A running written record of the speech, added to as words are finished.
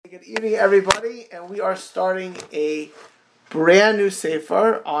Good evening, everybody, and we are starting a brand new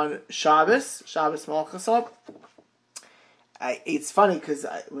sefer on Shabbos, Malkesa-Malchus. It's funny because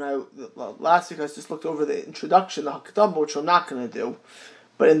last week I just looked over the introduction, the Hakdama, which I'm not going to do,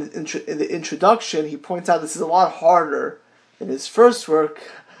 but in the introduction he points out this is a lot harder than his first work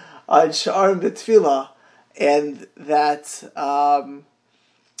on Sha'arim B'Tfilah, and that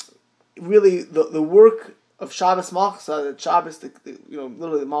really the work of Shabbos Malkesa, that Shabbos,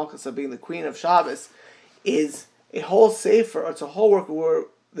 literally the Malkesa being the queen of Shabbos, is a whole sefer. It's a whole work where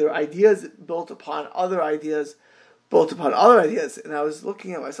there are ideas built upon other ideas, and I was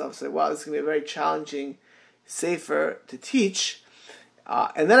looking at myself and saying, wow, this is going to be a very challenging sefer to teach.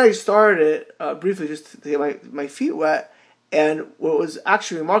 And then I started it briefly just to get my feet wet, and what was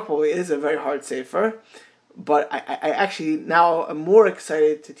actually remarkable, it is a very hard sefer, but I actually now am more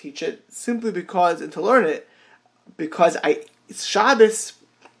excited to teach it simply because, and to learn it, because Shabbos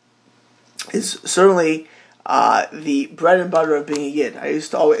is certainly the bread and butter of being a Yid. I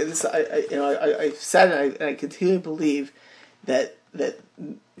used to always, I've said and I continue to believe that we're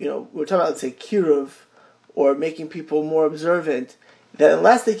talking about, let's say, kiruv, or making people more observant, that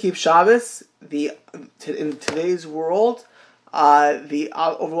unless they keep Shabbos, in today's world, the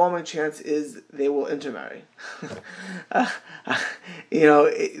overwhelming chance is they will intermarry. That's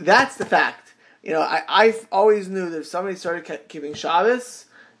the fact. I always knew that if somebody started keeping Shabbos,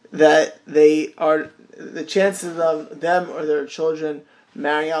 that the chances of them or their children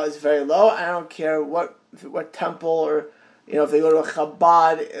marrying out is very low. I don't care what temple, or if they go to a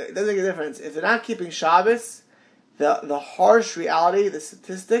Chabad, it doesn't make a difference. If they're not keeping Shabbos, the harsh reality, the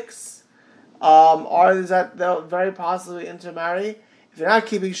statistics, are that they'll very possibly intermarry. If they're not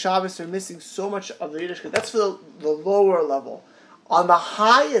keeping Shabbos, they're missing so much of the Yiddishkeit. That's for the lower level. On the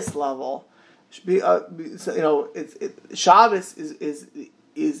highest level, Shabbos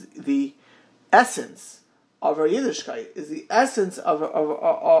is the essence of our Yiddishkeit, is the essence of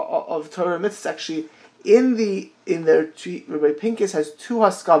Torah mitzvahs. Actually, Rabbi Pincus has two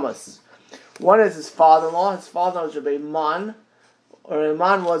haskamas. One is his father-in-law. His father-in-law was Rabbi Man.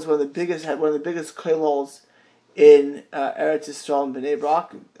 Man was one of the biggest kollels in Eretz Yisrael and Bnei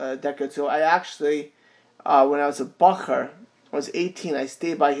Brak, a decade or two. I actually, when I was a bacher, I was 18, I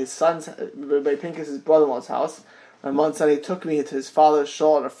stayed by his son's, Rabbi Pincus' brother-in-law's house. My mom said he took me to his father's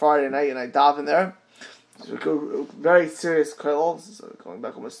shul on a Friday night, and I davened there. It was a very serious kollel. This is going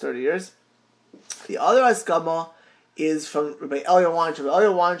back almost 30 years. The other haskama is from Rabbi Elya Weintraub. Rabbi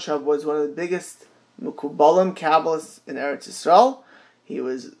Elya Weintraub was one of the biggest Mekubalim Kabbalists in Eretz Yisrael. He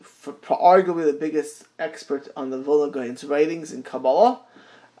was arguably the biggest expert on the Vilna Gaon's writings in Kabbalah.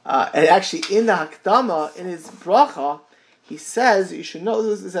 And actually, in the Hakdama, in his bracha, he says, you should know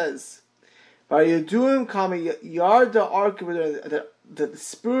this, it says, that the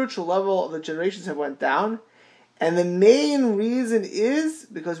spiritual level of the generations have went down, and the main reason is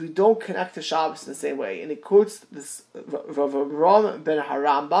because we don't connect to Shabbos in the same way. And he quotes this Rav Avraham ben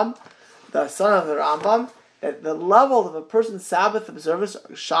Harambam, the son of the Rambam, that the level of a person's Sabbath observance,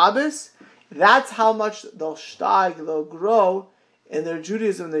 Shabbos, that's how much they'll grow in their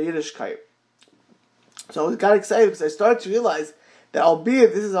Judaism and their Yiddishkeit. So I got excited because I started to realize that,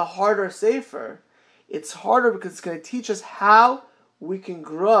 albeit this is a harder sefer, it's harder because it's going to teach us how we can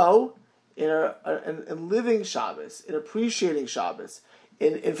grow in living Shabbos, in appreciating Shabbos,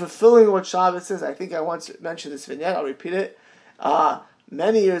 in fulfilling what Shabbos is. I think I once mentioned this vignette. I'll repeat it.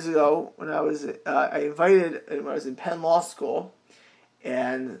 Many years ago, when I was in Penn Law School,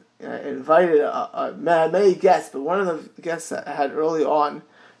 and I invited many guests, but one of the guests that I had early on,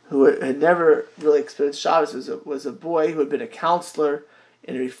 who had never really experienced Shabbos, was a boy who had been a counselor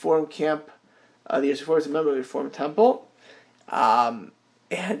in a Reform camp the years before. He was a member of the Reform Temple, and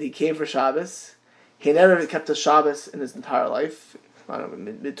he came for Shabbos. He never kept a Shabbos in his entire life. I don't know,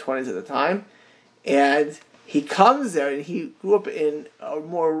 mid-20s at the time, and he comes there, and he grew up in a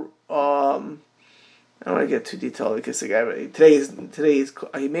more, I don't want to get too detailed because the guy, today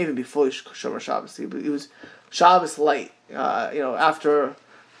he may even be fully Shomer Shabbos. He was Shabbos light, after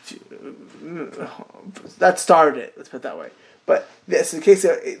that started it. Let's put it that way. But this, in case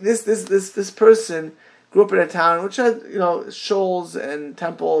this person grew up in a town which had shuls and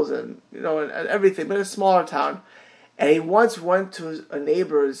temples and and everything, but in a smaller town. And he once went to a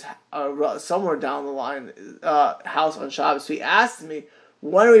neighbor's somewhere down the line house on Shabbos. So he asked me,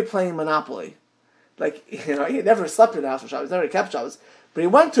 "When are we playing Monopoly?" He never slept in the house on Shabbos, never kept Shabbos. But he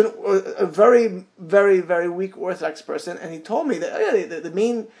went to a very, very, very weak Orthodox person, and he told me that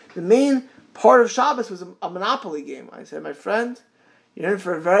the main part of Shabbos was a Monopoly game. I said, "My friend, you're in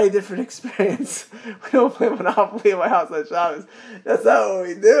for a very different experience. We don't play Monopoly in my house on Shabbos. That's not what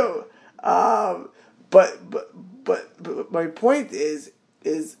we do. But my point is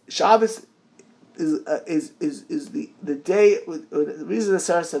Shabbos is the day. The reason the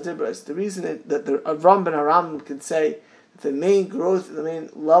Sarah Sadibra, the reason that the Avram ben Aram can say that the main growth, the main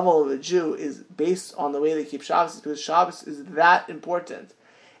level of a Jew is based on the way they keep Shabbos, is because Shabbos is that important.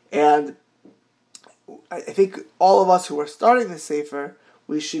 And I think all of us who are starting the Sefer,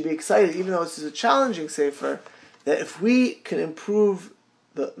 we should be excited, even though this is a challenging Sefer, that if we can improve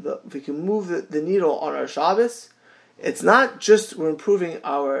if we can move the needle on our Shabbos, it's not just we're improving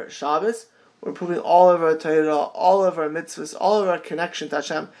our Shabbos, we're improving all of our Torah, all of our mitzvahs, all of our connection to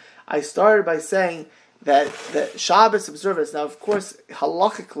Hashem. I started by saying that Shabbos observance, now of course,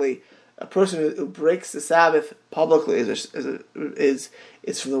 halachically, a person who breaks the Sabbath publicly is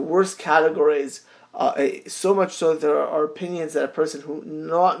from the worst categories. So much so that there are opinions that a person who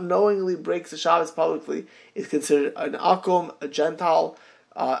not knowingly breaks the Shabbos publicly is considered an akum, a Gentile.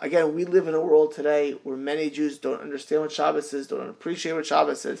 Again, we live in a world today where many Jews don't understand what Shabbos is, don't appreciate what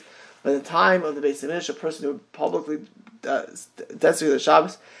Shabbos is. By the time of the Beis Hamikdash, a person who publicly desecrated the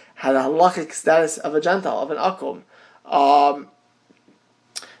Shabbos had a halachic status of a Gentile, of an akum.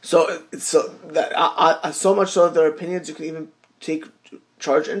 So much so that there are opinions you can even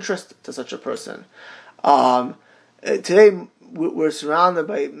charge interest to such a person. Today we're surrounded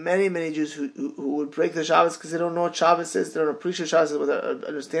by many Jews who would break the Shabbos because they don't know what Shabbos is, they don't appreciate Shabbos, their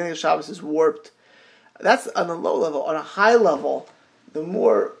understanding of Shabbos is warped. That's on a low level. On a high level, the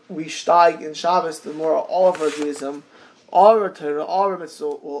more we steig in Shabbos, the more all of our Judaism, all of our Torah, all of our mitzvah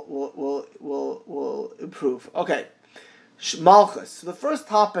will improve. Okay, Malchus. So the first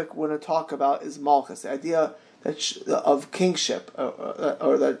topic we're going to talk about is Malchus, the idea of kingship,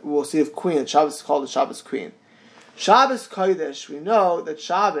 or that we'll see of queen. Shabbos is called the Shabbos queen. Shabbos Kodesh, we know that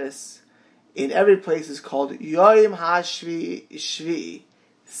Shabbos in every place is called Yoim HaShvi'i,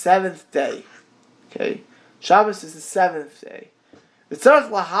 seventh day. Okay, Shabbos is the seventh day. V'tzarech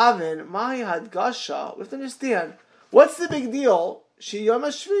lahavin mahi hadgasha. We have to understand what's the big deal. She Yom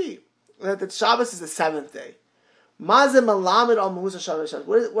HaShvi'i, that Shabbos is the seventh day. What does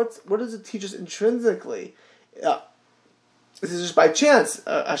it teach us intrinsically? This is just by chance.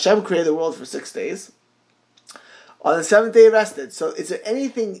 Hashem created the world for 6 days. On the seventh day, he rested. So, is there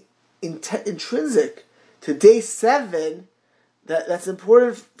anything intrinsic to day 7 that's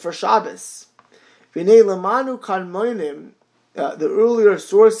important for Shabbos? The earlier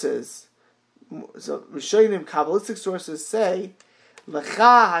sources, so Rishonim, Kabbalistic sources say,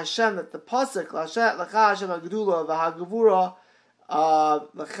 Lecha Hashem, that the pasuk Lecha Hashem Hagdula v'Hagavura,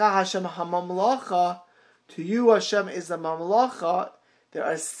 Lecha Hashem Hamamlacha, to you Hashem is the Mamlacha. There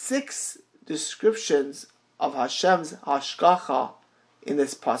are 6 descriptions of Hashem's Hashgacha in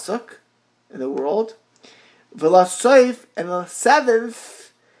this pasuk in the world. V'Lasoif, and the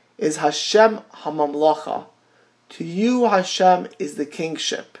 7th is Hashem Hamamlacha. To you Hashem is the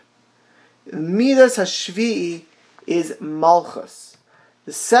kingship. Midas Hashvi'i is Malchus.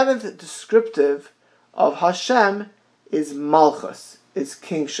 The 7th descriptive of Hashem is Malchus, is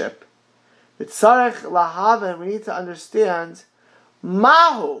kingship. V'tzarech lahaven, we need to understand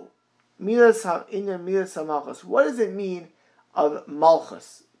Mahu Midas Malchus. What does it mean of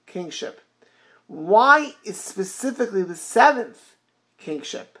Malchus, kingship? Why is specifically the 7th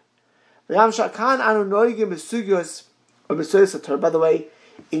kingship? By the way,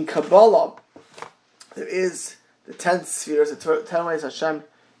 in Kabbalah, there is the 10 spheres, the 10 ways Hashem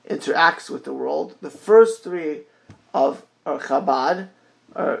interacts with the world. The first 3 are Chabad,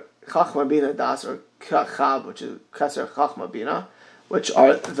 or Chachma Bina Das, or Chab, which is Keser Chachma Bina, which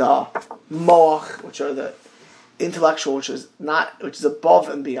are the Moach, which are the intellectual, which is above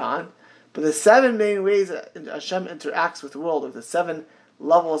and beyond. But the 7 main ways that Hashem interacts with the world, or the 7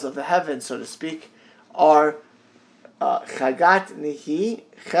 levels of the heavens, so to speak, are Chagat Nihi,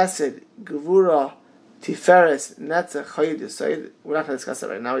 Chesed, Gevura, Tiferes, Netzach, Chayid, Yisayid. We're not going to discuss it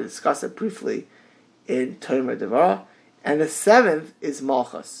right now. We discussed it briefly in Torah Devara. And the 7th is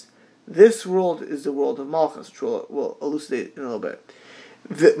Malchus. This world is the world of Malchus, which we'll elucidate in a little bit.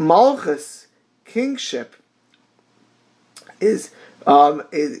 The Malchus kingship is from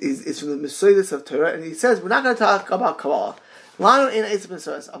the Mesoidus of Torah, and he says we're not going to talk about Kabbalah. Lanu in Eitz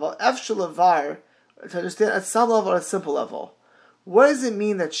Mesoidus about Efshalavar, to understand at some level or a simple level. What does it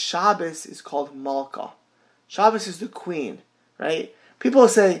mean that Shabbos is called Malka? Shabbos is the queen, right? People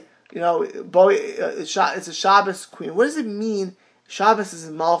say, it's a Shabbos queen. What does it mean? Shabbos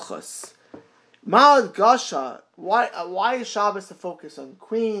is Malchus. Ma'ad Gasha. Why is Shabbos the focus on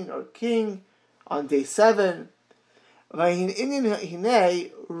queen or king on day 7? We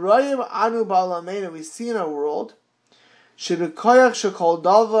see in our world, there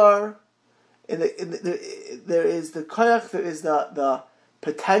is the koyach, there is the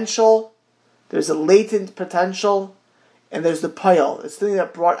potential, there's a latent potential, and there's the payal. It's something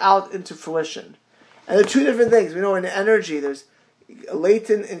that brought out into fruition. And they're two different things. We know in energy, there's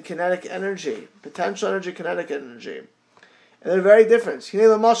latent and kinetic energy, potential energy, kinetic energy. And they're very different.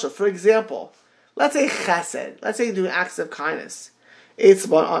 For example, let's say chesed. Let's say you do acts of kindness. It's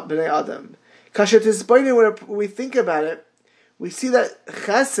b'nei adam. When we think about it, we see that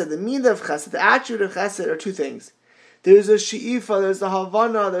chesed, the meaning of chesed, the attribute of chesed are two things. There's a she'ifa, there's a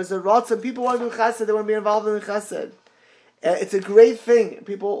havana, there's a ratzon. People want to do chesed, they want to be involved in chesed. And it's a great thing.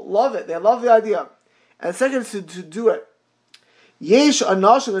 People love it. They love the idea. And the second is to do it. Yesh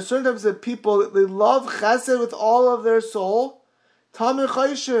anashim, there's certain types of people that they love chesed with all of their soul. Tamir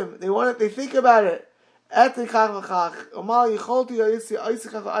chayshim, they want it, they think about it. I just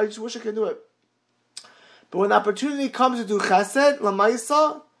wish I could do it. But when the opportunity comes to do chesed,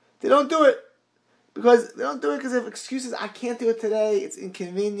 lamaisa, they don't do it. Because they don't do it because they have excuses. I can't do it today. It's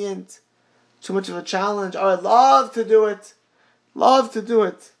inconvenient. Too much of a challenge. Oh, I'd love to do it. Love to do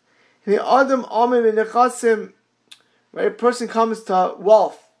it. The Adam Amim in Nechasim, right? A person comes to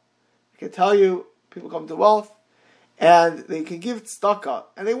wealth. I can tell you, people come to wealth, and they can give tzedakah,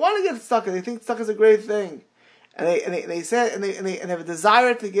 and they want to give tzedakah. They think tzedakah is a great thing, and they have a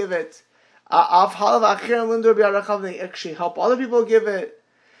desire to give it. They actually help other people give it.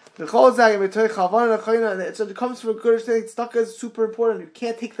 And it comes from a good understanding. Tzedakah is super important. You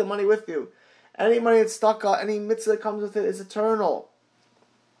can't take the money with you. Any money in tzedakah, any mitzvah that comes with it is eternal.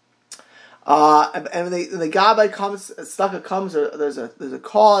 And when the gabbai comes, tzedakah comes, there's a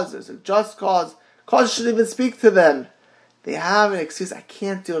cause, there's a just cause. Cause shouldn't even speak to them. They have an excuse. I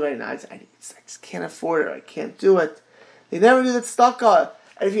can't do it right now. I just can't afford it. I can't do it. They never do the tzedakah.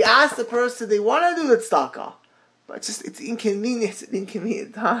 And if you ask the person, they want to do the tzedakah, but it's inconvenient. It's an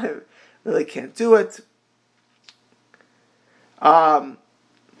inconvenient time. Really can't do it.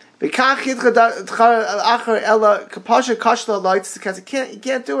 You can't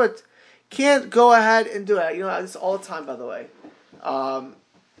do it. Can't go ahead and do it. You know this all the time, by the way.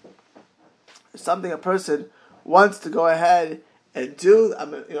 Something a person wants to go ahead and do.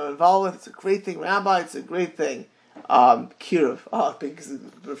 I'm involved with. It's a great thing, Rabbi. It's a great thing. Kiruv.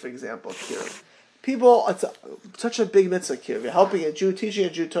 Perfect example. Kiruv. People, it's such a big mitzvah. Kiruv. You're helping a Jew, teaching a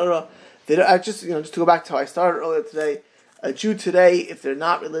Jew Torah. They don't, just to go back to how I started earlier today. A Jew today, if they're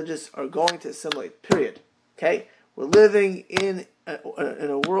not religious, are going to assimilate. Period. Okay, we're living in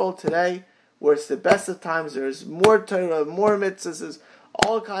a world today where it's the best of times. There's more Torah, more mitzvahs. There's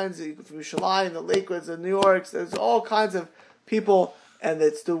all kinds of from Yerushalayim, the Lakewoods, the New Yorks. There's all kinds of people, and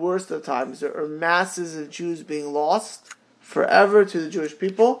it's the worst of times. There are masses of Jews being lost forever to the Jewish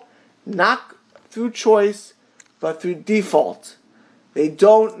people, not through choice, but through default. They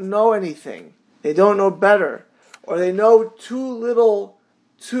don't know anything. They don't know better. Or they know too little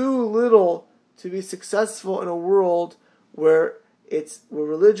to be successful in a world where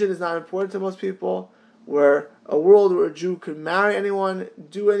religion is not important to most people, where a world where a Jew could marry anyone,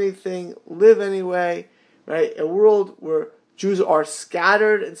 do anything, live anyway, right? A world where Jews are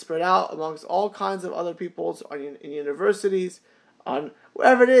scattered and spread out amongst all kinds of other peoples in universities, on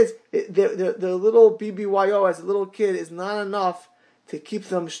wherever it is. The little BBYO as a little kid is not enough to keep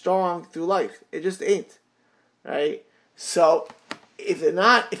them strong through life. It just ain't. Right? So,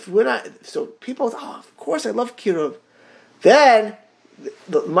 so people, of course I love Kiruv. Then,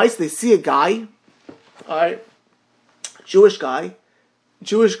 the mice, they see a guy, alright, Jewish guy,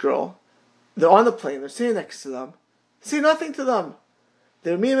 Jewish girl, they're on the plane, they're sitting next to them, say nothing to them.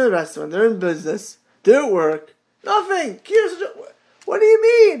 They're meeting in the restaurant, they're in business, they're at work, nothing. What do you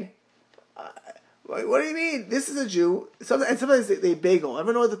mean? What do you mean? This is a Jew, and sometimes they bagel.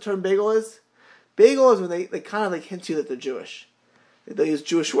 Ever know what the term bagel is? Bagel is when they kind of hint you that they're Jewish. They'll use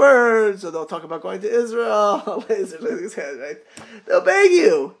Jewish words, or they'll talk about going to Israel. Right? They'll beg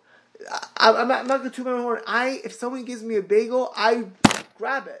you. I'm not going to toot my horn. If someone gives me a bagel, I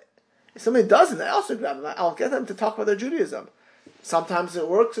grab it. If somebody doesn't, I also grab it. I'll get them to talk about their Judaism. Sometimes it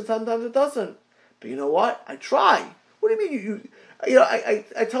works, and sometimes it doesn't. But you know what? I try. What do you mean?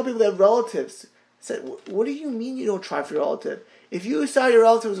 I tell people that have relatives. I said, what do you mean you don't try for your relative? If you saw your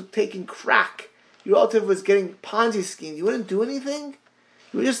relative was taking crack, your relative was getting Ponzi schemes, you wouldn't do anything?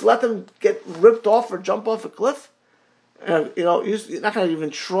 You would just let them get ripped off or jump off a cliff? You're not going to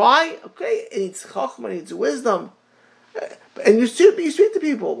even try? Okay, it needs chachma, it needs wisdom. And you speak to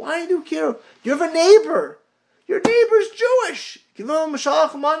people. Why do you care? You have a neighbor. Your neighbor's Jewish. Give them a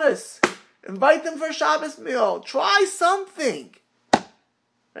mashalach manas. Invite them for a Shabbos meal. Try something.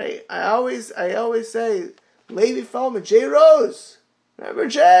 Right? I always say, Levi Feldman, Jay Rose. Remember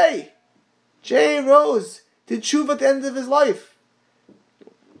Jay? Jay Rose did tshuva at the end of his life.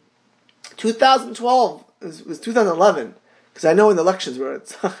 2012 was 2011, because I know when the elections were.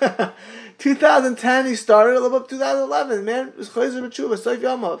 2010 he started, a little bit 2011. Man, it was chayzer b'tshuva, Soif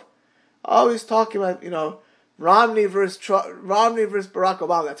Yamav. Always talking about, Romney versus Barack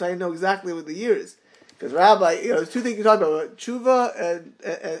Obama. That's how you know exactly what the year is. Because Rabbi, there's two things you talk about, tshuva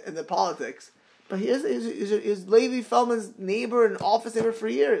and the politics. But he is Levi Feldman's neighbor and office neighbor for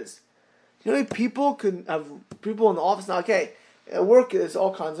years. You know how many people can have people in the office now? Okay, at work there's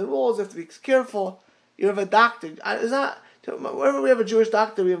all kinds of rules. You have to be careful. You have a doctor. Wherever we have a Jewish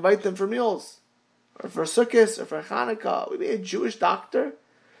doctor, we invite them for meals, or for Sukkot, or for Hanukkah. We meet a Jewish doctor.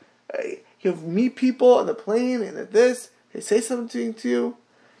 You meet people on the plane and at this. They say something to you.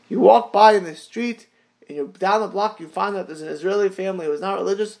 You walk by in the street and you're down the block. You find out there's an Israeli family who is not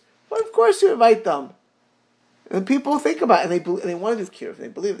religious. Well, of course you invite them. And people think about it, and they want to do kiruv. They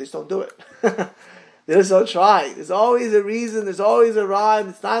believe it, they just don't do it. They just don't try. There's always a reason. There's always a rhyme.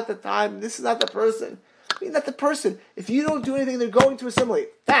 It's not the time. This is not the person. I mean, not the person. If you don't do anything, they're going to assimilate.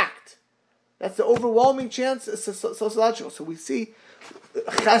 Fact. That's the overwhelming chance. It's sociological. So we see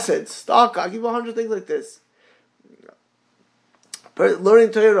chesed, stock. I'll give you 100 things like this.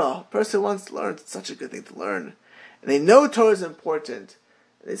 Learning Torah. Person wants to learn. It's such a good thing to learn, and they know Torah is important.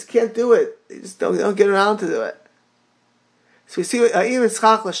 They just can't do it. They just don't get around to do it. So we see even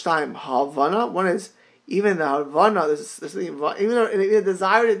schach l'shtayim havana. One is even the havana. There's even a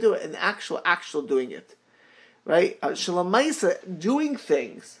desire to do it, and the actual doing it, right? Shalamaisa, doing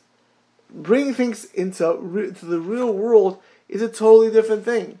things, bringing things into the real world is a totally different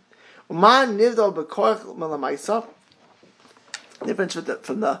thing. Man nivdal b'koach malamaisa. Difference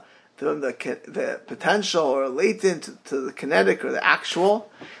from the potential or latent to the kinetic or the actual.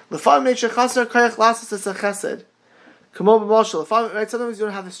 Sometimes you don't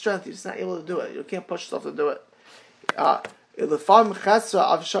have the strength, you're just not able to do it. You can't push yourself to do it. Actually, I was just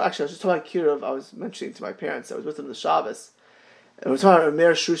talking about kiruv. I was mentioning to my parents, I was with them the Shabbos, and we were talking about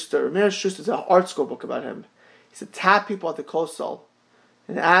Rameir Schuster. Rameir Schuster is an art school book about him. He said, tap people at the Kosel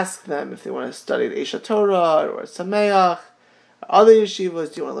and ask them if they want to study the Esha Torah or Sameach, other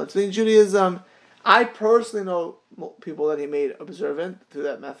yeshivas. Do you want to learn something Judaism? I personally know people that he made observant through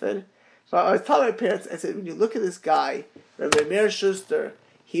that method. So I was telling my parents, I said, when you look at this guy, Rabbi Meir Schuster,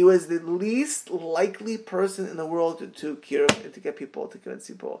 he was the least likely person in the world to kiruv and to get people, to convince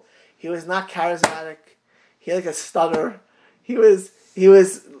people. He was not charismatic. He had like a stutter. He always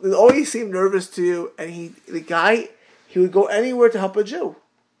seemed nervous to you, and he would go anywhere to help a Jew.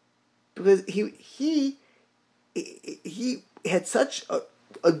 Because he had such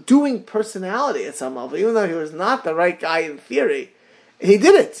a doing personality at some level, even though he was not the right guy in theory. He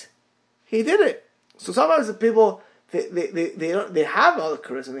did it. So sometimes the people they have all the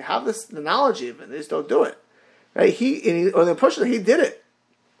charisma, they have the knowledge even, they just don't do it. Right? Or they push it. He did it.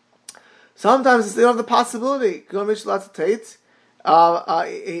 Sometimes they don't have the possibility. Go Mishlalat Tate.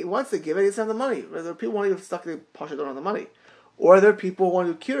 He wants to give it. He doesn't have the money. There are people who want to get stuck. They push it. Don't have the money. Or there are people who want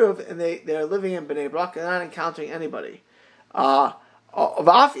to do kiruv and they're living in Bnei Brak and not encountering anybody.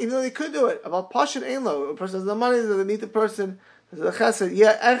 Even though they could do it, about Pashat Einlo, a person has the money, they meet the person, there's the chesed,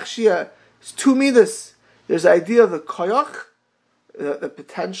 it's two midas. There's the idea of the koyach, the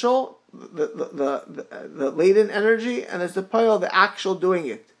potential, the latent energy, and there's the payal, the actual doing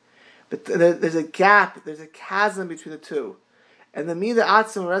it. But there's a gap, there's a chasm between the two. And the midah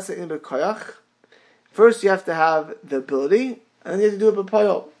atzim resa in b'koyach, first you have to have the ability, and then you have to do it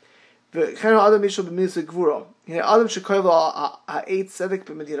b'payal. Let's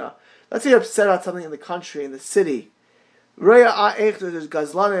say you're upset about something in the country, in the city. There's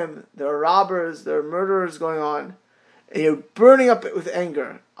gazlanim, there are robbers, there are murderers going on, and you're burning up with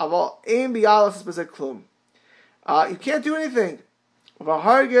anger. You can't do anything. You're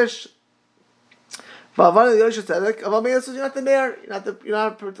not the mayor, you're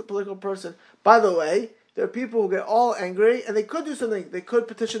not a political person. By the way, there are people who get all angry, and they could do something. They could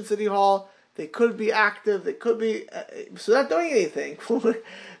petition City Hall. They could be active. They could be... so they're not doing anything. But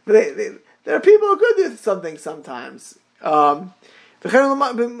there are people who could do something sometimes. Sometimes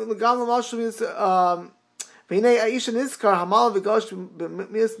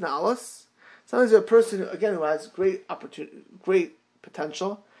you're a person who, again, who has great opportunity, great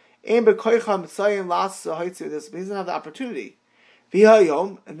potential. He doesn't have the opportunity.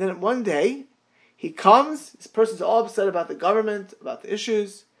 And then one day, he comes, this person's all upset about the government, about the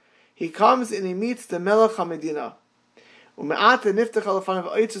issues. He comes and he meets the Melech HaMedina. U'me'at niftach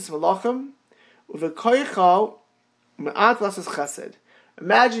alafanav oitzis malachim, u'v'koicha u'me'at lasas chesed.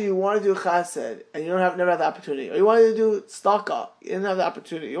 Imagine you want to do chesed and you never have the opportunity, or you want to do tzedakah, you didn't have the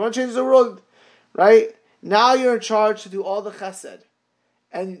opportunity. You want to change the world, right? Now you're in charge to do all the chesed,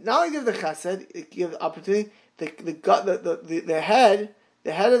 and not only give the chesed, you give the opportunity. The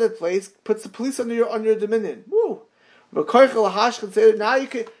head of the place puts the police under your dominion. Woo! Now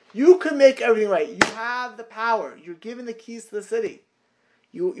you can make everything right. You have the power. You're given the keys to the city.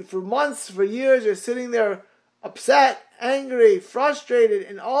 You for months, for years, you're sitting there upset, angry, frustrated,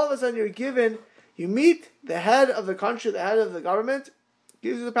 and all of a sudden you meet the head of the country, the head of the government,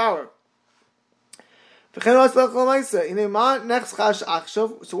 gives you the power. So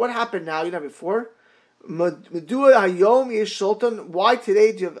what happened now? You know before? Why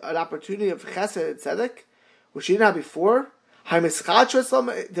today do you have an opportunity of chesed and tzedek, which you didn't have before? If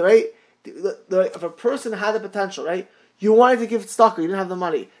a person had the potential, right? You wanted to give tzedakah, you didn't have the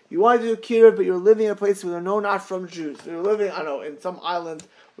money. You wanted to do kiruv, but you're living in a place where they're not from Jews. You're living, in some island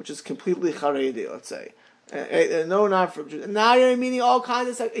which is completely Haredi, let's say. Not from Jews. And now you're meeting all kinds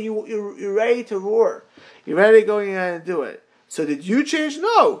of stuff, and you're ready to roar. You're ready to go in and do it. So did you change?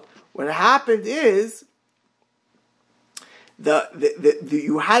 No. What happened is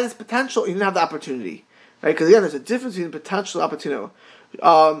you had this potential, you didn't have the opportunity, right? Because again, there's a difference between potential and opportunity.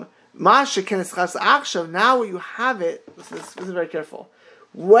 Now when you have it, listen very careful.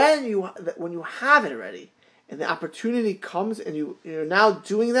 When you have it already, and the opportunity comes, and you're now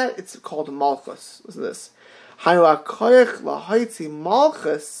doing that, it's called a Malchus. Listen to this.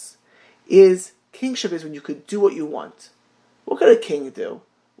 Malchus is kingship. Is when you could do what you want. What could a king do?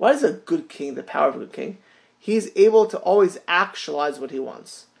 Why is a good king the power of a good king? He's able to always actualize what he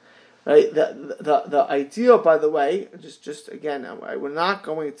wants. Right? The idea, by the way, just again, we're not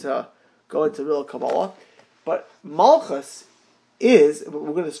going to go into real Kabbalah, but Malchus is, we're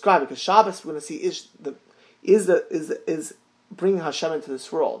going to describe it, because Shabbos we're going to see is bringing Hashem into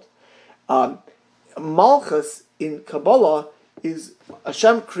this world. Malchus in Kabbalah is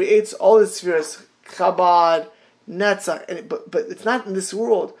Hashem creates all the spheres, Chabad, Netzach, but it's not in this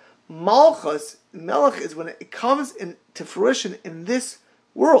world. Malchus, Melech, is when it comes into fruition in this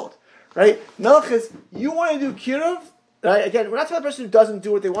world, right? Melech is, you want to do kiruv, right? Again, we're not talking about a person who doesn't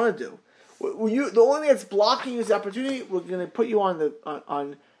do what they want to do. The only thing that's blocking you is the opportunity. We're going to put you on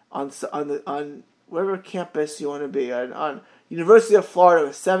whatever campus you want to be on University of Florida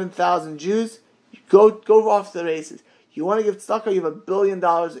with 7,000 Jews. You go off to the races. You want to give tzedakah? You have $1 billion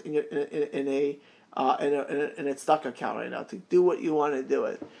in a tzedakah account right now to do what you want to do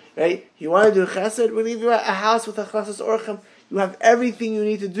it. Right? You want to do chesed? We leave you a house with a chesed orchem. You have everything you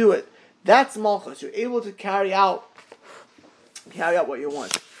need to do it. That's malchus. You're able to carry out what you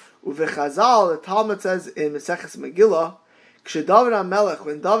want. Uvechazal, the Talmud says in Maseches Megillah, David HaMelech,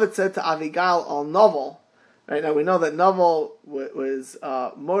 when David said to Avigail al Novel, right now we know that Novel was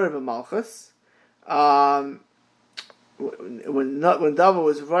Morib and Malchus. When David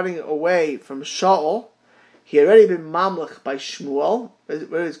was running away from Shaul, he had already been mamlech by Shmuel,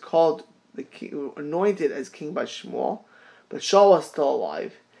 where he's called the king, anointed as king by Shmuel, but Shaul was still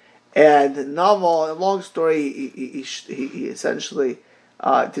alive. And Novel, a long story, he essentially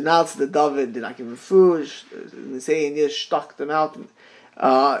denounced the David, did not give him food. They say in Yiddish, stuck them out.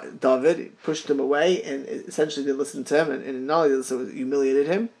 David pushed him away and essentially didn't listen to him, and not only did listen, it humiliated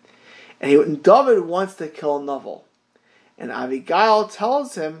him. And David wants to kill Novel. And Abigail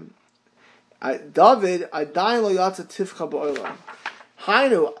tells him, David,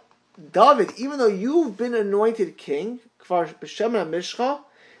 David, even though you've been anointed king, Shmuel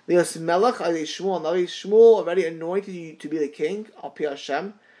already anointed you to be the king, Al Pi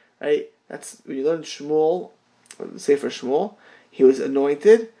Hashem, right? That's when you learn Shmuel, Sefer Shmuel, he was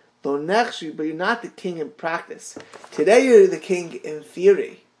anointed, but you're not the king in practice. Today you're the king in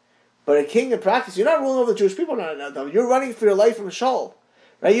theory, but a king in practice, you're not ruling over the Jewish people now. You're running for your life from Shaul,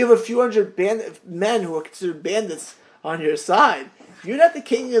 right? You have a few hundred men who are considered bandits on your side. You're not the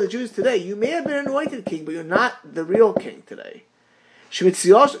king of the Jews today. You may have been anointed king, but you're not the real king today. And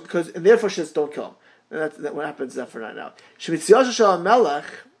therefore she says, don't kill him. And that's what happens for right now.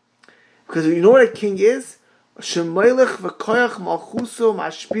 Because you know what a king is? The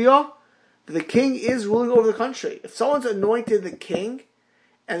king is ruling over the country. If someone's anointed the king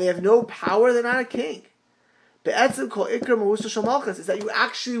and they have no power, they're not a king. Is that you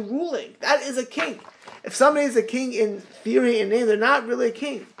actually ruling. That is a king. If somebody is a king in theory and name, they're not really a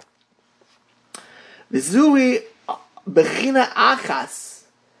king. Bechina achas.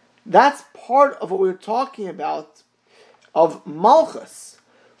 That's part of what we were talking about of Malchus.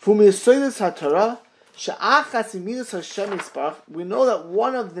 From Yesodis HaTorah, She'achas midas Hashem Yisparach. We know that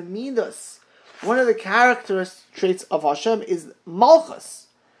one of the midas, one of the characteristic traits of Hashem is Malchus.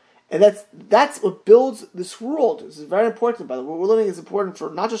 And that's what builds this world. This is very important, by the way. What we're learning is important for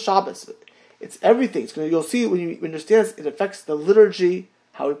not just Shabbos. It's everything. You'll see when you understand this, it affects the liturgy,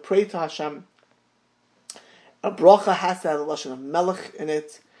 how we pray to Hashem. A bracha has to have the lashon of melech in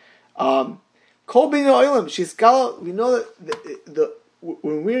it. Kol b'nei olam, she's we know that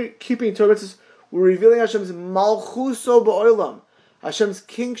when we're keeping Torah, we're revealing Hashem's malchuso b'olam, Hashem's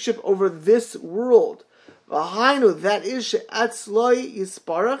kingship over this world. V'hainu, that is she'atzloi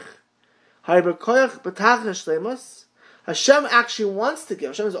yisparach, ha'ib'koyach b'tach ha'shleimus. Hashem actually wants to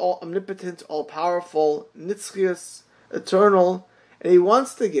give. Hashem is all omnipotent, all powerful, nitzchias, eternal, and He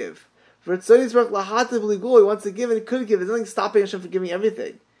wants to give. He wants to give, and He could give. There's nothing stopping Hashem from giving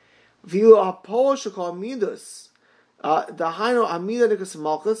everything. The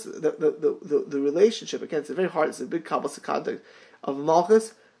relationship, again, it's very hard, it's a big Kabbalistic context of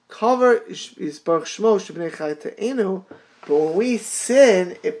Malchus. But when we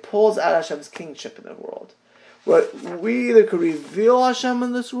sin, it pulls out Hashem's kingship in the world. We either can reveal Hashem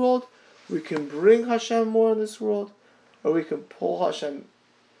in this world, we can bring Hashem more in this world, or we can pull Hashem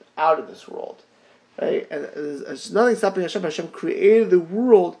out of this world. Right? And there's nothing stopping Hashem. Hashem created the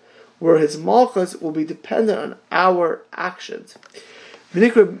world where His Malchus will be dependent on our actions. We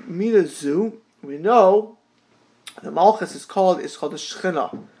know the Malchus is called the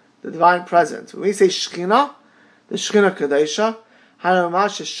Shechina, the divine presence. When we say Shechina, the Shechina Kadesha,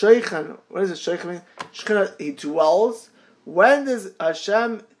 what does Shechina mean? Shechina, He dwells. When does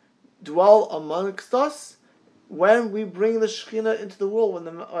Hashem dwell amongst us? When we bring the Shechina into the world, when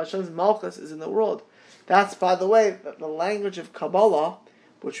Hashem's Malchus is in the world. That's, by the way, the language of Kabbalah,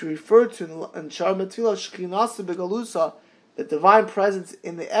 which we refer to in Shar Matfilah, Shechinasa Begalusa, the divine presence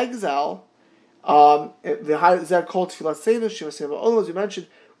in the exile. They're called Tfilasenu, Shivasenu Ba'olam. As we mentioned,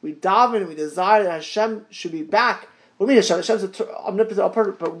 we daven and we desire that Hashem should be back. Well, I mean, Hashem's omnipotent,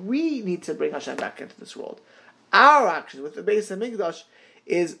 perfect, but we need to bring Hashem back into this world. Our actions with the Beis Hamikdash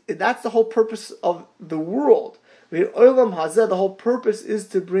that's the whole purpose of the world. Olam Hazeh, the whole purpose is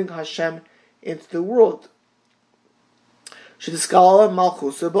to bring Hashem into the world.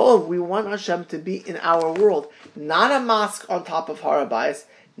 We want Hashem to be in our world, not a mosque on top of Harabayas,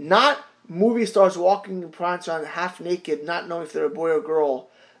 not movie stars walking and prancing around half naked, not knowing if they're a boy or girl,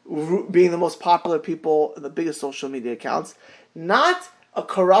 being the most popular people in the biggest social media accounts, not a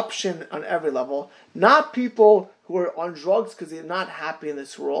corruption on every level, not people who are on drugs because they're not happy in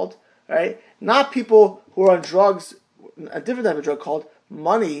this world, right? Not people who are on drugs, a different type of drug called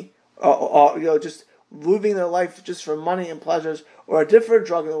money, or just living their life just for money and pleasures, or a different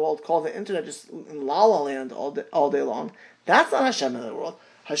drug in the world called the internet, just in La La Land all day long. That's not Hashem in the world.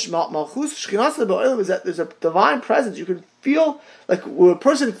 Malchus Shechinasa Ba'olam is that there's a divine presence. You can feel, like when a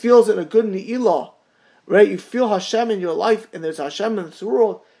person feels in a good Ne'ilah, right? You feel Hashem in your life, and there's Hashem in this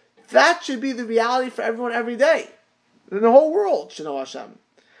world. That should be the reality for everyone every day. And the whole world should know Hashem.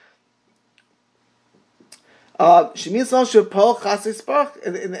 And it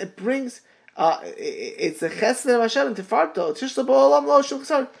brings, it's the chesed of Hashem and Tifarto. Tishla ba'olam lo shel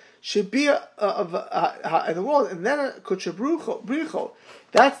chesed should be in the world, and then bricho.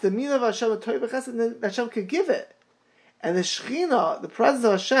 That's the meaning of Hashem, and then Hashem could give it. And the Shechina, the presence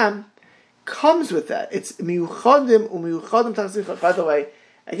of Hashem, comes with that. It's miuchadim u'miuchadim tachzicha. By the way,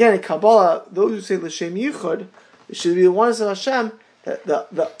 again in Kabbalah, those who say l'shem yichud, it should be the oneness of Hashem.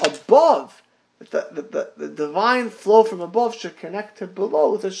 The above, the divine flow from above should connect to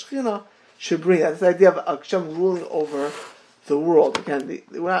below. The Shechina should bring that. That's the idea of Hashem ruling over the world. Again,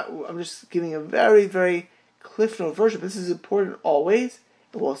 I'm just giving a very, very cliff note version, but this is important always,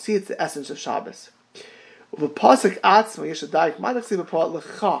 and we'll see it's the essence of Shabbos. Right?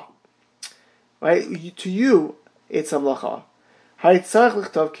 To you, it's amlacha.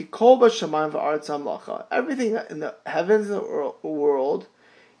 Everything in the heavens and the world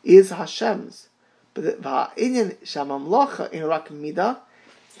is Hashem's. But it's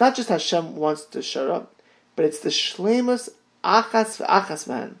not just Hashem wants to show up, but it's the shleimus achas v'achas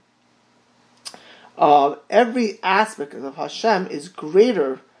man. Every aspect of Hashem is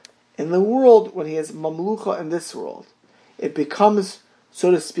greater in the world when He has mamlucha in this world. It becomes, so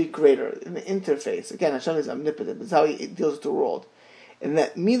to speak, greater in the interface. Again, Hashem is omnipotent. That's how He deals with the world. And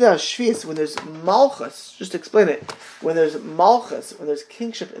that midah shvis, when there's malchus, just to explain it, when there's malchus, when there's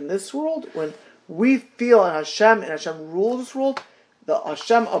kingship in this world, when we feel in Hashem and Hashem rules this world, the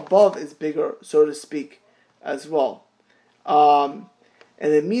Hashem above is bigger, so to speak, as well. And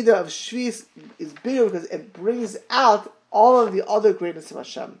the midah of shvis is bigger because it brings out all of the other greatness of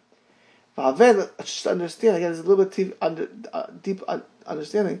Hashem. Just understand again. There's a little bit deep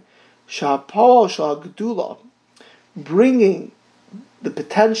understanding. Shapol Shagdula, bringing the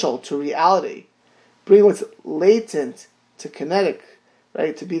potential to reality, bringing what's latent to kinetic,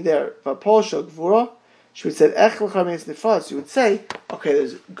 right? To be there. Vapol Shagvura. She would say, you would say, okay,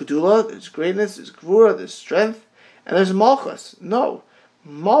 there's Gedula, there's greatness, there's Gvura, there's strength, and there's Malchus. No.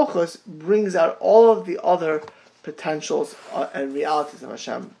 Malchus brings out all of the other potentials and realities of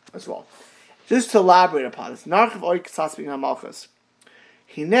Hashem as well. Just to elaborate upon this, Narchav Oik Tzasbing HaMalchus.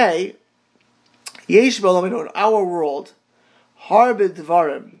 Hine, Yesh B'Olaminu, in our world, Harbe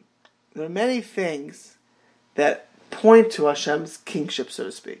Dvarim, there are many things that point to Hashem's kingship, so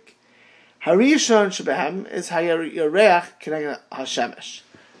to speak. Harishon Shebehem is Hayareach Keneged Hashemesh.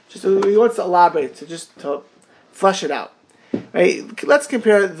 Just he wants to elaborate, to flesh it out. Right? Let's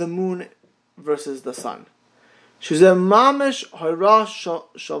compare the moon versus the sun. She's a mamish hoira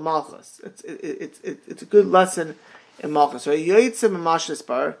shel malchus. It's a good lesson in malchus. Right? Yoitzim mashlis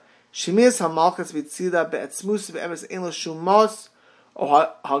bar shemias hamalchus vitzida be'etzmus ve'emes ein lo shumos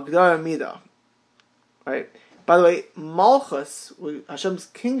or hagdara mida. Right. By the way, Malchus, Hashem's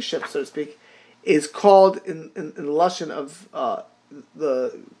kingship, so to speak, is called in the lashon of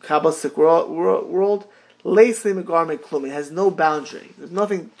the Kabbalistic world, Leisli Megar Meklum. It has no boundary. There's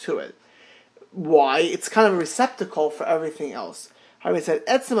nothing to it. Why? It's kind of a receptacle for everything else. How we said,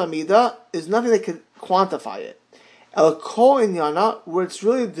 Etzem Amida, there's nothing that can quantify it. El Kol Inyana, what it's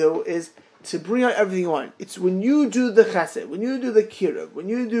really do is to bring out everything you want. It's when you do the chesed, when you do the kiruv, when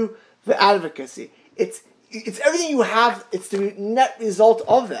you do the advocacy, it's everything you have. It's the net result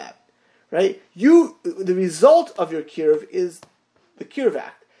of that, right? The result of your kiruv is the kiruv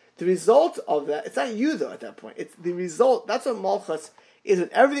act. The result of that, it's not you though at that point. It's the result. That's what malchus is. When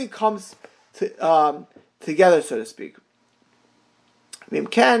everything comes together, so to speak.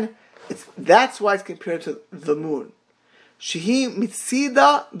 That's why it's compared to the moon. Shehi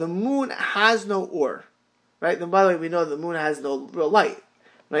mitzida, the moon has no or, right? And by the way, we know the moon has no real light.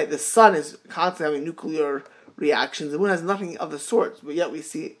 Right, the sun is constantly having nuclear reactions. The moon has nothing of the sort, but yet we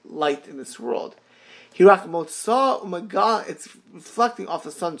see light in this world. Hirak motza umaga, it's reflecting off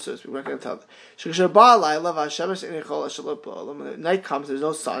the sun, so to speak. We're not going to tell. When night comes, there's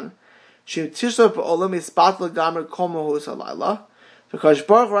no sun. Because Baruch Hu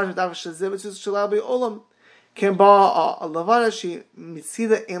Shalal Kemba Lavana she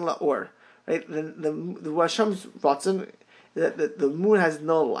mitzida in laor. Right, the Hashem's Ratzon. That the moon has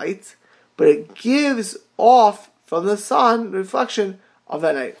no light, but it gives off from the sun the reflection of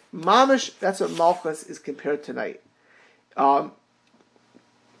that night. Mamish, that's what Malchus is compared to night. And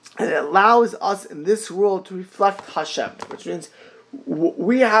it allows us in this world to reflect Hashem, which means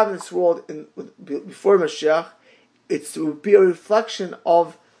we have in this world before Mashiach, it's to be a reflection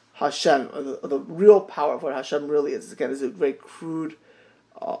of Hashem, or the real power of what Hashem really is. Again, it's a very crude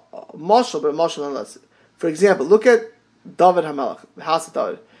mashal, but mashal nonetheless. For example, look at David HaMelech, the house of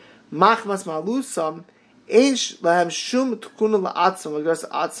David. Machmas Malusam, Ein Lahem Shum Tukuna La'atzam, Agras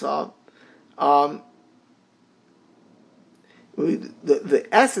Atzam. The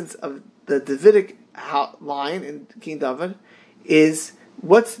essence of the Davidic line in King David is,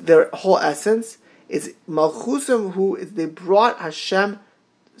 what's their whole essence? Is Malchusam, they brought Hashem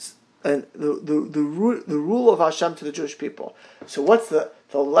and the rule of Hashem to the Jewish people. So what's the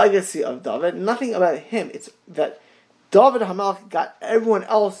legacy of David? Nothing about him. It's that David HaMelech got everyone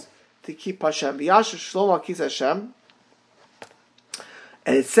else to keep Hashem. V'yasher Shlomo Kis Hashem.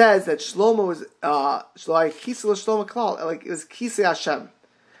 And it says that Shlomo was Shlomo Klal, like it was Kisei Hashem.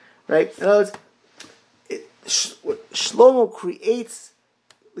 Right? In other words, Shlomo creates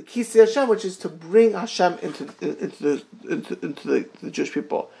the Kisei Hashem, which is to bring Hashem into the Jewish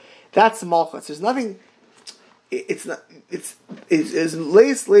people. That's Malchus. There's nothing. It's leis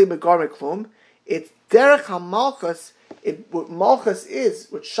le megar meklum. It's derech hamalchus. What Malchus is,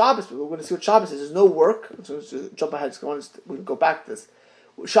 what Shabbos. We're going to see what Shabbos is. There's no work. So let's jump ahead. We can go back to this.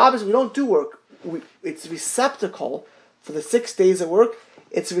 Shabbos, we don't do work. It's receptacle for the 6 days of work.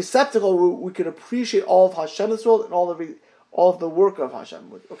 It's a receptacle where we can appreciate all of Hashem's world and all of the work of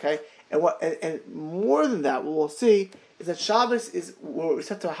Hashem. Okay, and more than that, what we'll see is that Shabbos is we're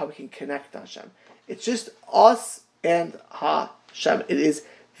receptive to how we can connect to Hashem. It's just us and Hashem. It is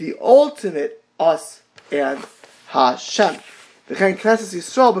the ultimate us and Hashem. The Knesset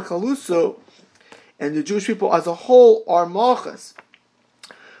Yisrael b'chaluso and the Jewish people as a whole are malchus.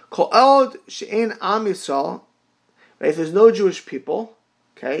 Kol od she'en am Yisrael. Right? If there's no Jewish people,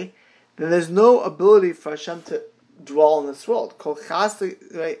 okay, then there's no ability for Hashem to dwell in this world. Kol chas,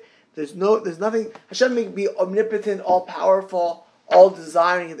 right? There's nothing. Hashem may be omnipotent, all powerful, all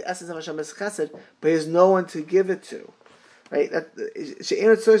desiring the essence of Hashem's chesed, but he has no one to give it to. Right? The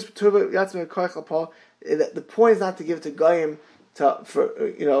point is not to give it to Goyim to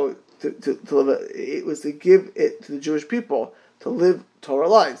live. It was to give it to the Jewish people to live Torah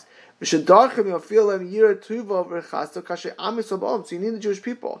lives. So you need the Jewish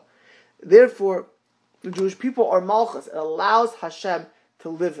people. Therefore, the Jewish people are Malchus. It allows Hashem to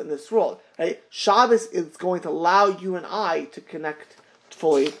live in this world. Right? Shabbos is going to allow you and I to connect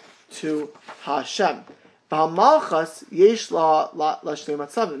fully to Hashem. Malchus yesh la shnei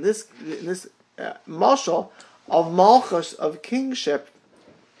matzav. In this mashal of Malchus, of kingship,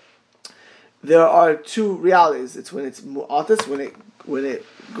 there are two realities. It's when it's mu'atas, when it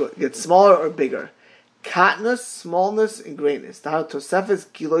gets smaller or bigger. Katnus, smallness, and greatness. You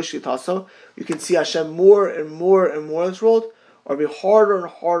can see Hashem more and more and more in this world, or be harder and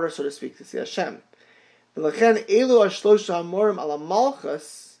harder, so to speak, to see Hashem. There are three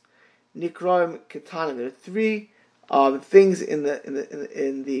things in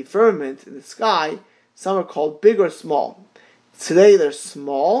the firmament, in the sky. Some are called big or small. Today they're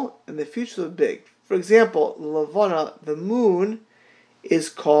small, in the future they're big. For example, Lavana, the moon, is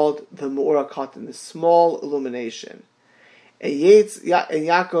called the Me'ora Katan, the small illumination. And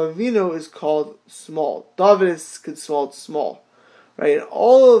Yaakov Avinu is called small. David is called small. Right? And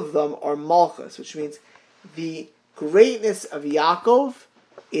all of them are Malchus, which means the greatness of Yaakov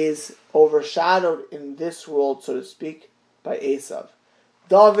is overshadowed in this world, so to speak, by Esav.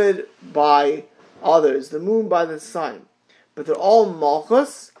 David by others, the moon by the sun. But they're all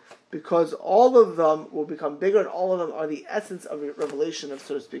Malchus, because all of them will become bigger, and all of them are the essence of a revelation of,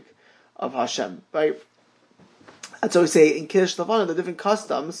 so to speak, of Hashem. Right? And so we say in Kiddush Levana, the different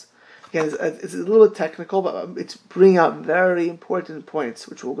customs. Again, it's a little bit technical, but it's bringing out very important points,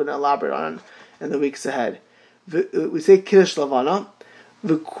 which we're going to elaborate on in the weeks ahead. We say Kiddush Levana.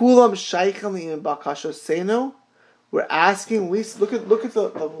 V'kulam shaychem in bakasha seno. We're asking. We look at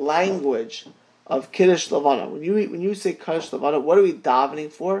the language of Kiddush Levana. When you say Kiddush Levana, what are we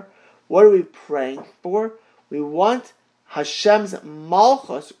davening for? What are we praying for? We want Hashem's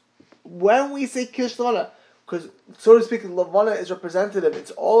Malchus when we say Kiddush Levana, because, so to speak, Levana is representative.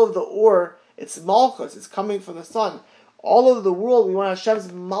 It's all of the Or, it's Malchus, it's coming from the sun. All over the world, we want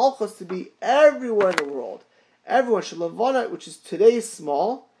Hashem's Malchus to be everywhere in the world. Everyone should Levana, which is today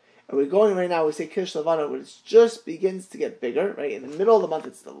small, and we're going right now, we say Kiddush Levana, when it just begins to get bigger, right? In the middle of the month,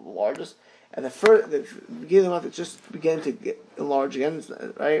 it's the largest, and the beginning of the month, it's just beginning to get enlarged again,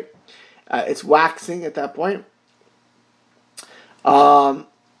 right? It's waxing at that point.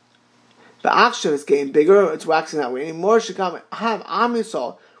 The action is getting bigger, it's waxing that way. Anymore should come. Am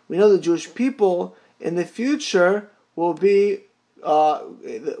Yisrael. We know the Jewish people in the future will be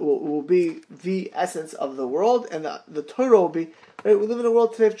the essence of the world, and the Torah will be. Right, we live in a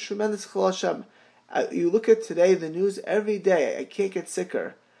world today of tremendous Chil Hashem. You look at today, the news every day. I can't get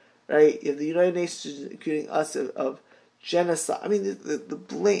sicker. Right, you have the United Nations accusing us of genocide. I mean, the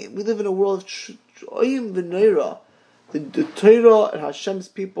blame. We live in a world of Troyim v'Neira. The Torah and Hashem's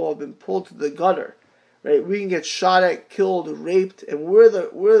people have been pulled to the gutter. Right, we can get shot at, killed, raped, and we're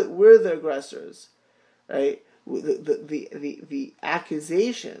the aggressors. Right, the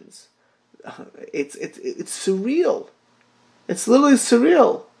accusations. It's surreal. It's literally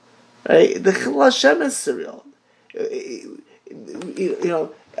surreal. Right, the Chil Hashem is surreal. If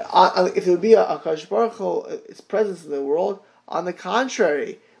it would be a Akash Baruch Hu, its presence in the world, on the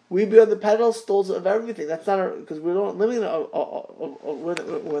contrary, we'd be on the pedestals of everything. That's not because we don't living in we're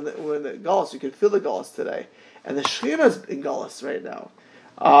in the Gullus. You can feel the Gullus today, and the Shekhinah is in Gullus right now.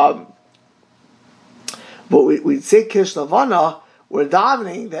 But we say Kiddush Levana, we're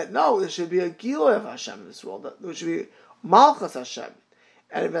davening that no, there should be a Gilui of Hashem in this world. That there should be Malchus Hashem,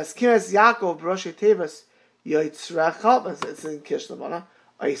 and if Eskiras Yaakov B'Rosh Tevas Yotzrecha, it's in Kiddush Levana.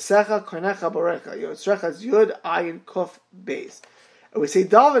 Aisecha Konecha Barecha. Yotzrecha is Yud Ayin Kuf Beis. And we say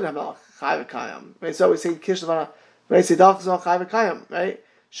David Hamelach Chai V'Kayam. Right? So we say Kiddush Levana. Right? Say David Hamelach Chai V'Kayam. Right?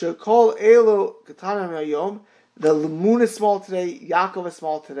 Shekol Elu Katan Hayom. The moon is small today. Yaakov is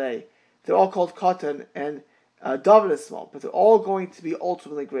small today. They're all called Katan, and David is small, but they're all going to be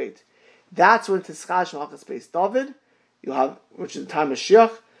ultimately great. That's when Tiskash Malchus Beis David. You have, which is the time of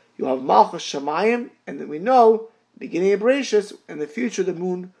Mashiach. You have Malchus Shemayim, and then we know, beginning of Bereshis, in the future the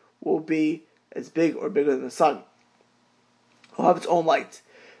moon will be as big or bigger than the sun. It will have its own light.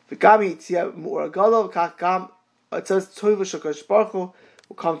 It says Toivu Shakash Baruch Hu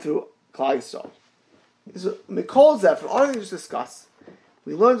will come through Klal Yisrael. So Mikol Zeh, from all we just discussed,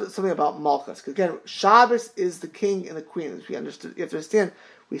 we learned something about Malchus. Because again, Shabbos is the king and the queen. As we understood, you have to understand.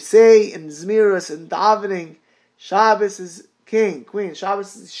 We say in Zmiris and davening, Shabbos is king, queen.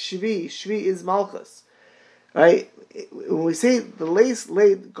 Shabbos is Shvi. Shvi is Malchus. Right? When we say the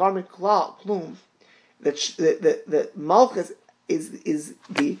laid garment klum, that Malchus is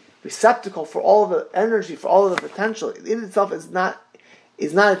the receptacle for all of the energy, for all of the potential. It in itself is not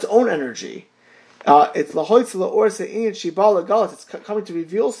its own energy. It's lahoitz laorse in shibala galas. It's coming to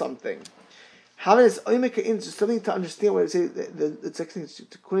reveal something. Having this oimika in just something to understand what I say. The second thing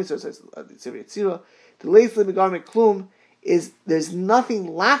to Kunis says the leith garment klum is there's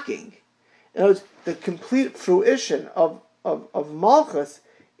nothing lacking. In other words, the complete fruition of Malchus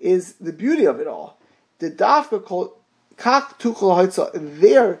is the beauty of it all. The dafka called kak tukul haitza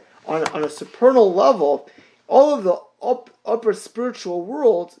there on a supernal level, all of the upper spiritual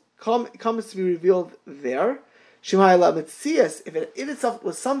world comes to be revealed there. Shemai Mitzias, if it in itself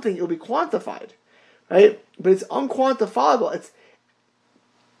was something, it would be quantified, right? But it's unquantifiable.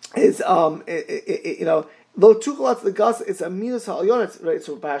 Lo tukulat the gas, it's a minus ha'alyon, right?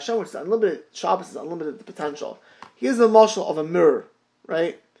 So by Hashem, which is unlimited, Shabbos is unlimited the potential. Here's the marshal of a mirror,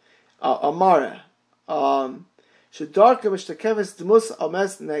 right? A mara. Shedarka mishtakeves demus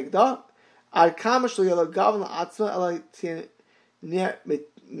ames negda, ad kamash lo yelo gavn la'atzma elai tien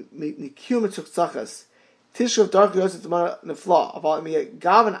nikiu mitzuk tzachas. Tishkav darka yosef demara nefla. Aval imi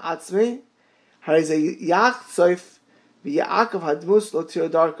gavn atzmi, harize yach tzoif v'ya'akav hadmus lo tiro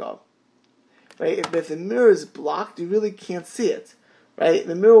darka. Right? If the mirror is blocked, you really can't see it. Right?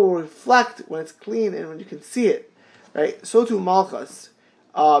 The mirror will reflect when it's clean and when you can see it. Right? So too Malchus.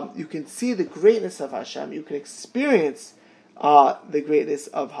 You can see the greatness of Hashem. You can experience the greatness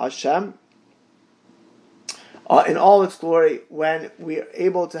of Hashem in all its glory when we are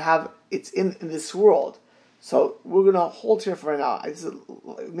able to have it in this world. So we're going to hold here for right now.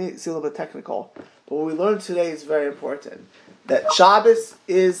 It may seem a little bit technical, but what we learned today is very important. That Shabbos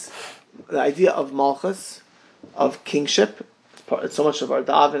is the idea of Malchus, of kingship. It's so much of our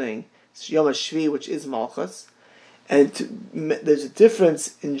davening. It's Yom HaShvi, which is Malchus. And there's a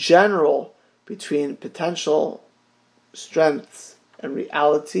difference in general between potential strengths and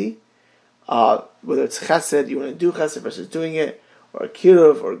reality. Whether it's chesed, you want to do chesed versus doing it, or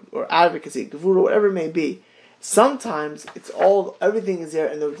kiruv, or advocacy, gevura, whatever it may be. Sometimes everything is there,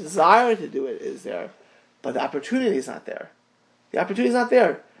 and the desire to do it is there, but the opportunity is not there. The opportunity is not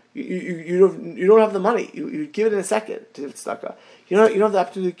there. You don't have the money. You give it in a second to tzedakah. You don't have the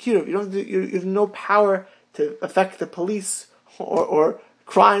opportunity to kiruv. You have no power to affect the police or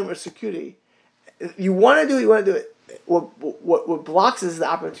crime or security. You want to do it. What blocks is the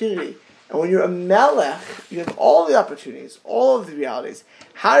opportunity. And when you're a melech, you have all the opportunities, all of the realities.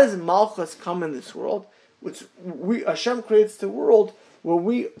 How does Malchus come in this world? Hashem creates the world where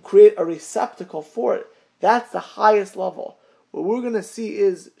we create a receptacle for it. That's the highest level. What we're going to see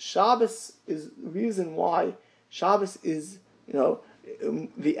is Shabbos is the reason why Shabbos is,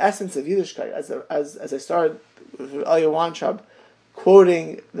 the essence of Yiddishkeit. As I started with Elyahu Wanchab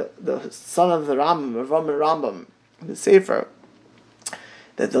quoting the son of the Rambam, Rambam, in the Sefer,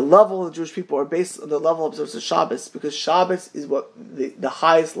 that the level of the Jewish people are based on the level of observance of Shabbos, because Shabbos is what the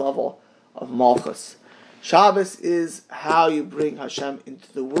highest level of Malchus. Shabbos is how you bring Hashem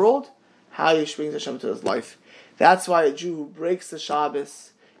into the world, how you bring Hashem into his life. That's why a Jew who breaks the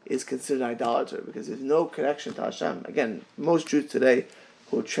Shabbos is considered an idolater, because there's no connection to Hashem. Again, most Jews today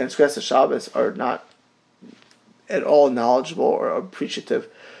who transgress the Shabbos are not at all knowledgeable or appreciative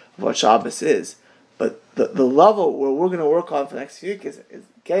of what Shabbos is. But the level where we're going to work on for the next few weeks is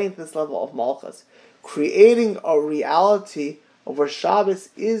getting to this level of Malchus, creating a reality of where Shabbos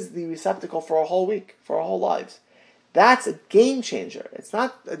is the receptacle for our whole week, for our whole lives. That's a game changer. It's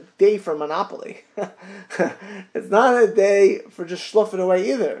not a day for Monopoly. It's not a day for just schluffing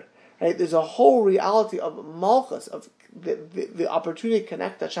away either. Right? There's a whole reality of Malchus, of the opportunity to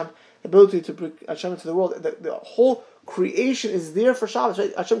connect Hashem, the ability to bring Hashem into the world. The whole creation is there for Shabbos.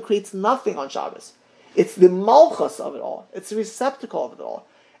 Right? Hashem creates nothing on Shabbos. It's the Malchus of it all. It's the receptacle of it all.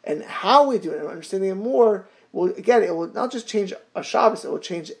 And how we do it and understanding it more, it will not just change a Shabbos, it will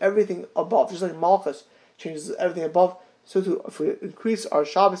change everything above. Just like Malchus changes everything above, so too, if we increase our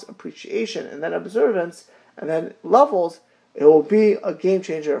Shabbos appreciation and then observance and then levels, it will be a game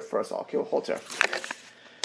changer for us all. Okay, we'll hold here.